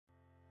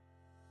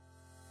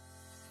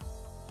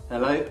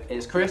Hello,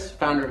 it's Chris,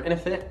 founder of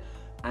InnerFit,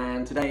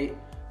 and today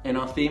in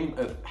our theme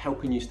of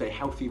helping you stay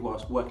healthy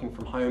whilst working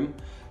from home,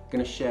 I'm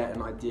going to share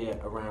an idea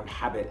around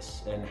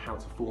habits and how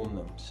to form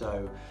them.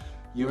 So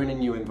you're in a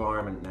new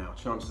environment now.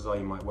 Chances are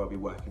you might well be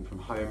working from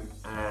home,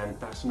 and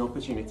that's an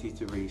opportunity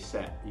to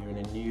reset. You're in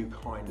a new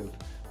kind of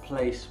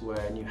place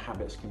where new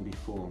habits can be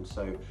formed.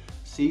 So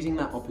seizing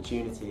that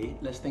opportunity,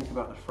 let's think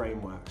about the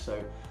framework.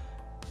 So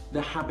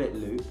the habit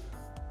loop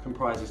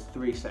comprises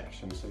 3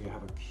 sections. So you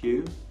have a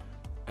cue,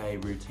 a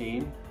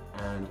routine,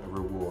 and a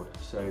reward.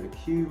 So the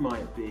cue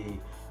might be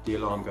the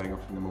alarm going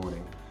off in the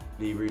morning.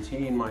 The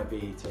routine might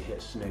be to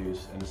hit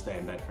snooze and stay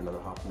in bed for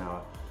another half an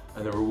hour.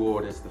 And the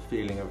reward is the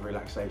feeling of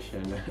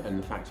relaxation and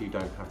the fact you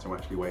don't have to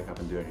actually wake up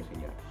and do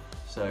anything yet.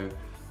 So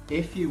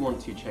if you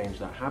want to change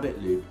that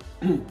habit loop,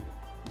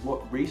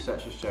 what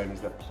research has shown is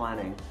that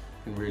planning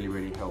can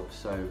really help.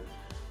 So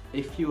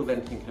if you're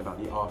then thinking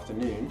about the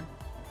afternoon,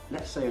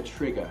 let's say a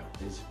trigger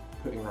is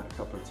putting that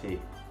cup of tea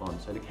on.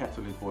 So the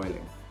kettle is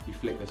boiling, you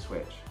flick the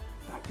switch.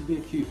 That could be a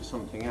cue for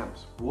something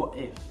else. What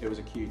if it was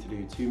a cue to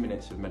do 2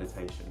 minutes of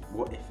meditation?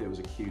 What if it was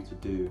a cue to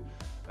do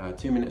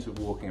 2 minutes of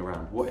walking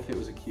around? What if it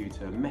was a cue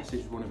to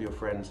message one of your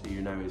friends who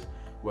you know is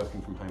working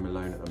from home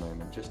alone at the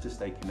moment, just to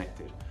stay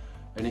connected?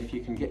 And if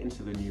you can get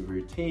into the new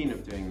routine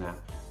of doing that,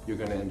 you're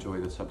going to enjoy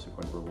the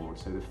subsequent reward.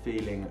 So the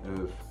feeling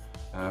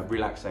of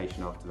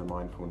relaxation after the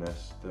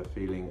mindfulness, the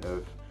feeling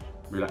of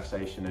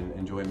relaxation and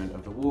enjoyment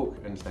of the walk,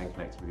 and staying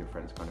connected with your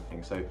friends, kind of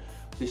thing. So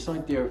this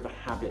idea of the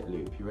habit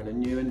loop, you're in a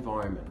new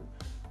environment.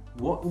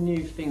 What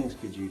new things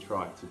could you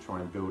try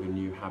and build a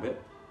new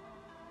habit?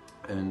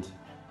 And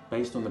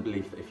based on the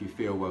belief that if you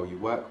feel well, you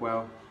work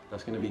well,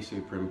 that's going to be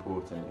super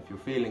important. If you're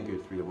feeling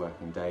good through the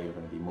working day, you're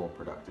going to be more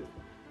productive.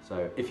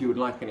 So if you would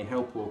like any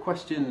help or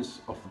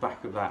questions off the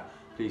back of that,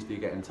 please do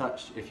get in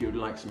touch. If you would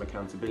like some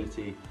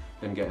accountability,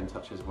 then get in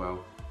touch as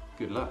well.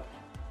 Good luck.